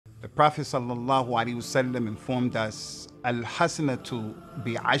The Prophet ﷺ informed us, Al-Hasanatu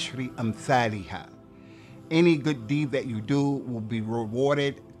bi-ashri amthaliha. Any good deed that you do will be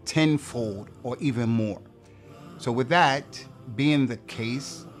rewarded tenfold or even more. So with that being the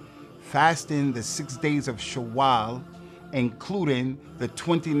case, fasting the 6 days of Shawwal, including the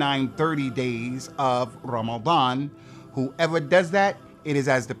 29-30 days of Ramadan, whoever does that, it is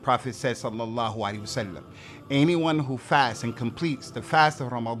as the Prophet said, sallallahu alaihi wasallam. Anyone who fasts and completes the fast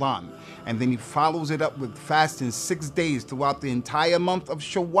of Ramadan, and then he follows it up with fasting 6 days throughout the entire month of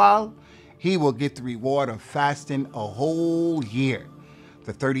Shawwal, he will get the reward of fasting a whole year.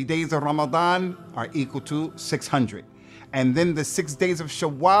 The 30 days of Ramadan are equal to 600. And then the 6 days of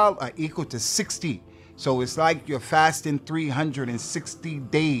Shawwal are equal to 60. So it's like you're fasting 360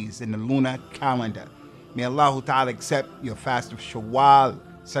 days in the lunar calendar. May Allah Ta'ala accept your fast of Shawwal.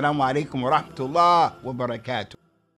 Assalamu alaikum wa rahmatullah wa barakatuh.